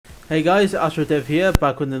Hey guys, AstroDev here,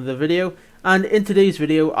 back with another video, and in today's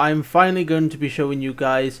video I'm finally going to be showing you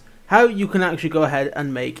guys how you can actually go ahead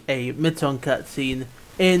and make a midsong cutscene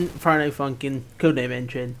in Friday Night Funkin' Codename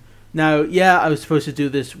Engine. Now, yeah, I was supposed to do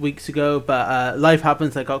this weeks ago, but life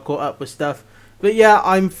happens, I got caught up with stuff. But yeah,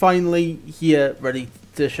 I'm finally here ready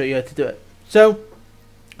to show you how to do it. So,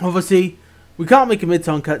 obviously, we can't make a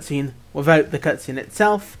midsong cutscene without the cutscene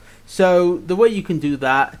itself, so the way you can do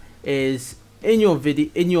that is in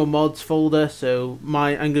your mods folder. So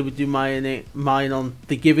I'm going to do mine on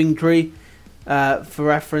the giving tree for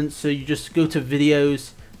reference. So you just go to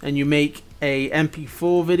videos and you make a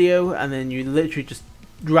MP4 video, and then you literally just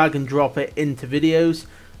drag and drop it into videos.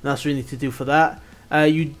 And that's what you need to do for that.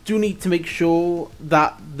 You do need to make sure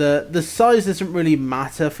that the size doesn't really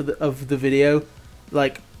matter for of the video,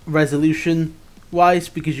 like resolution wise,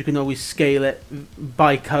 because you can always scale it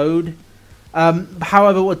by code.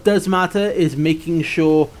 However, what does matter is making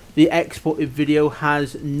sure the exported video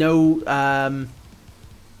has no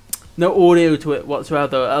audio to it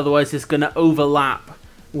whatsoever. Otherwise, it's going to overlap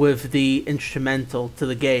with the instrumental to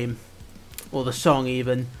the game, or the song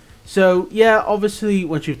even. So yeah, obviously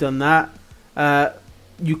once you've done that,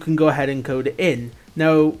 you can go ahead and code it in.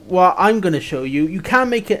 Now, what I'm going to show you, you can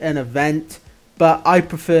make it an event, but I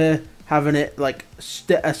prefer having it like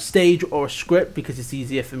a stage or a script because it's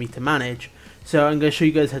easier for me to manage. So I'm going to show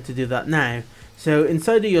you guys how to do that now. So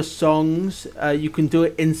inside of your songs, you can do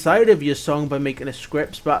it inside of your song by making a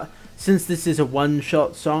script, but since this is a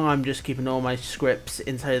one-shot song, I'm just keeping all my scripts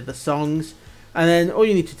inside of the songs. And then all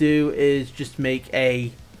you need to do is just make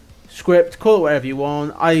a script, call it whatever you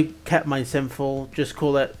want. I kept mine simple, just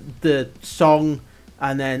call it the song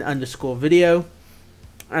and then underscore video.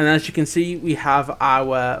 And as you can see, we have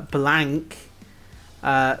our blank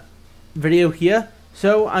video here.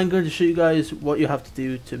 So I'm going to show you guys what you have to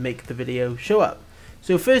do to make the video show up.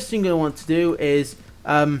 So first thing you're going to want to do is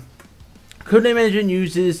Codename Engine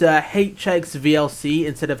uses HX VLC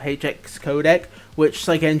instead of HX codec, which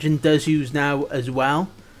CycEngine does use now as well.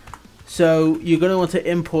 So you're going to want to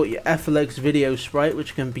import your FLX video sprite,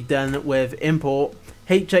 which can be done with import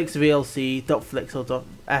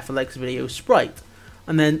hxvlc.flix.flx video sprite.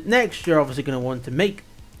 And then next you're obviously going to want to make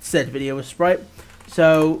said video a sprite.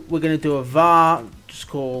 So we're going to do a var, just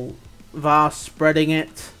call var spreading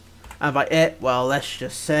it, and by it, well, let's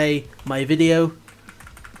just say my video,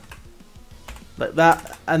 like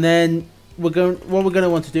that. And then what we're going to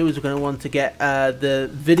want to do is we're going to want to get the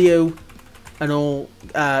video and all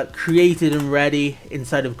created and ready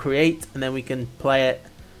inside of create, and then we can play it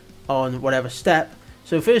on whatever step.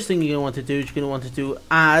 So first thing you're going to want to do is you're going to want to do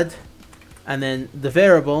add, and then the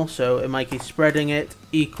variable, so in my case spreading it,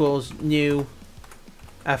 equals new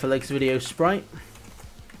FLX video sprite.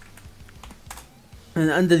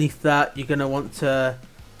 And underneath that, you're going to want to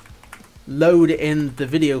load in the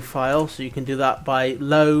video file. So you can do that by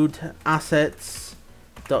load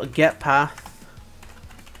assets.getPath,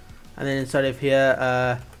 and then inside of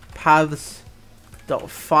here paths.file,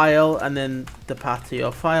 and then the path to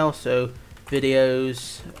your file. So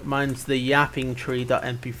videos, mine's the yapping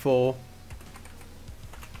tree.mp4,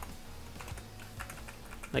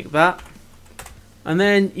 like that. And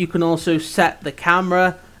then you can also set the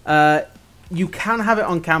camera. You can have it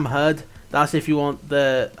on cam HUD. That's if you want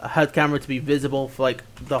the HUD camera to be visible for like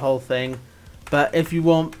the whole thing. But if you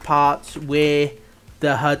want parts where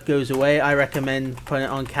the HUD goes away, I recommend putting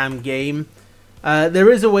it on cam game.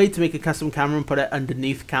 There is a way to make a custom camera and put it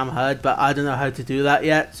underneath cam HUD, but I don't know how to do that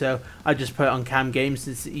yet, so I just put it on cam game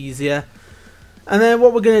since it's easier. And then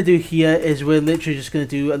what we're going to do here is we're literally just going to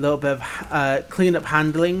do a little bit of cleanup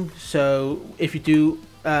handling. So if you do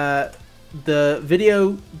the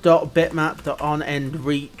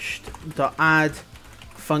video.bitmap.onEndReached.add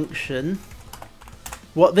function,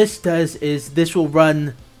 what this does is this will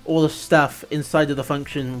run all the stuff inside of the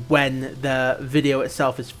function when the video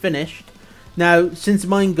itself is finished. Now, since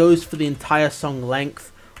mine goes for the entire song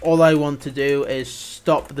length, all I want to do is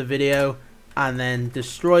stop the video and then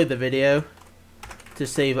destroy the video to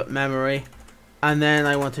save up memory, and then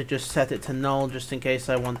I want to just set it to null just in case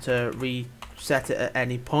I want to reset it at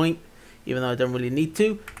any point, even though I don't really need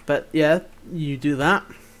to. But yeah, you do that.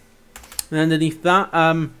 And underneath that,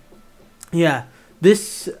 yeah,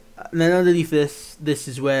 this, and then underneath this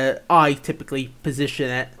is where I typically position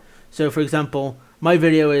it. So for example, my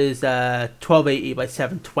video is 1280 by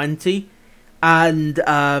 720, and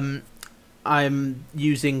I'm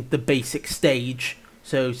using the basic stage.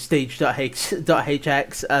 So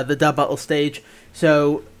stage.hx, the dub battle stage.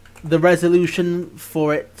 So the resolution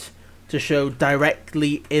for it to show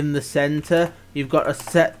directly in the center, you've got to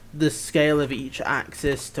set the scale of each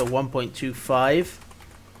axis to 1.25.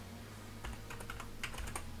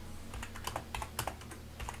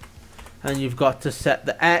 and you've got to set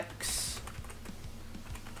the X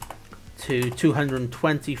to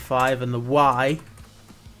 225 and the Y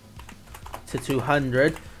to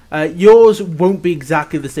 200. Yours won't be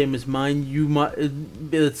exactly the same as mine. You might,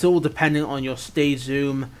 it's all dependent on your stage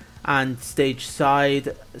zoom and stage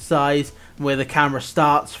size, where the camera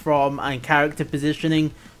starts from, and character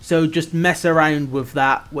positioning. So just mess around with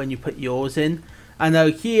that when you put yours in. And now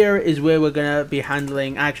here is where we're going to be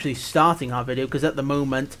handling actually starting our video, because at the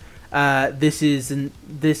moment this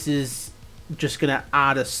is just going to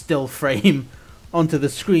add a still frame onto the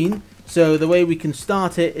screen. So the way we can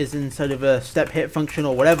start it is inside of a step hit function,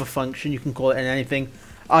 or whatever function, you can call it in anything.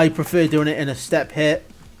 I prefer doing it in a step hit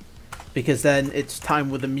because then it's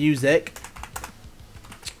timed with the music.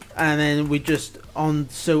 And then we just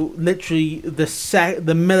so literally the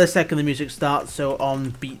millisecond the music starts, so on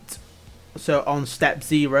beat. So on step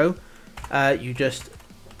 0, you just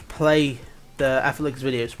play the FLX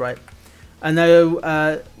video sprite. And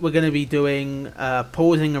now we're going to be doing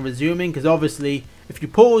pausing and resuming, because obviously if you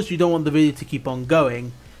pause, you don't want the video to keep on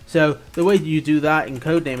going. So the way you do that in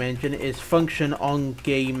Codename Engine is function on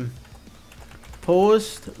game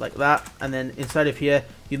paused, like that, and then inside of here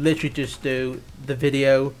you literally just do the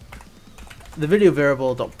video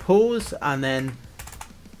variable dot pause, and then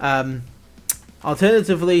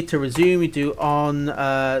alternatively to resume you do on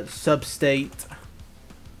substate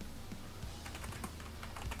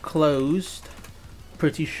closed.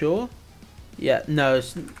 Pretty sure. Yeah, no,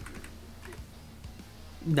 it's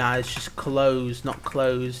just closed, not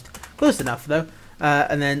closed. Close enough though.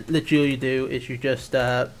 And then literally all you do is you just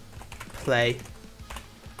play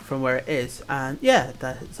from where it is, and yeah,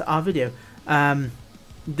 that's our video.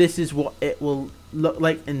 This is what it will look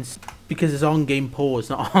like because it's on game pause,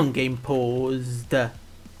 not on game paused.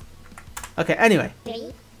 Okay, anyway.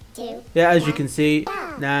 3, 2, yeah, as you can see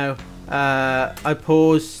now, I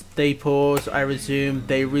pause, they pause, I resume,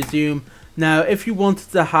 they resume. Now, if you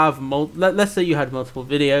wanted to have let's say you had multiple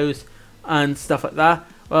videos and stuff like that,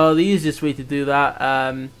 well, the easiest way to do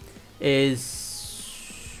that is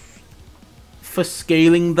for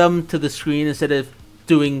scaling them to the screen. Instead of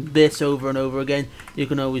doing this over and over again, you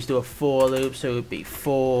can always do a for loop. So it would be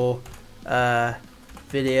for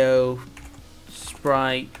video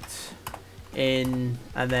sprite in,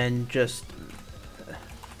 and then just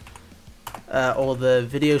all the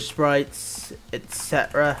video sprites,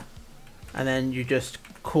 etc. And then you just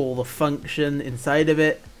call the function inside of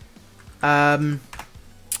it.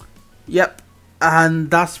 Yep, and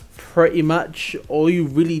that's pretty much all you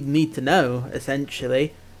really need to know,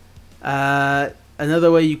 essentially.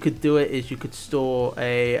 Another way you could do it is you could store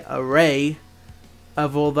a array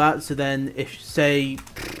of all that. So then if, say,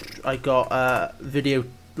 I got a video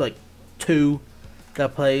like 2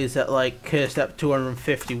 that plays at like curse step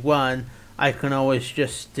 251, I can always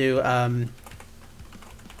just do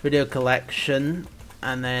video collection,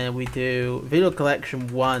 and then we do video collection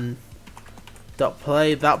 1 dot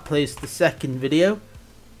play. That plays the second video,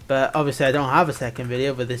 but obviously I don't have a second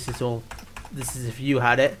video, but this is if you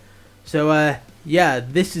had it. So yeah,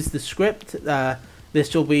 this is the script.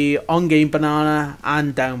 This will be on Game Banana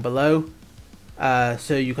and down below,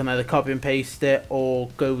 so you can either copy and paste it or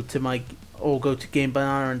go to Game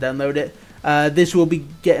Banana and download it. This will be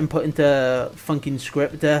getting put into Funkin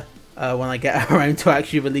Scripter when I get around to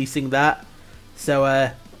actually releasing that. So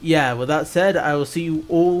yeah, with that said, I will see you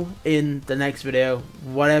all in the next video,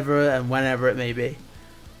 whatever and whenever it may be.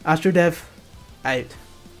 AstroDev out.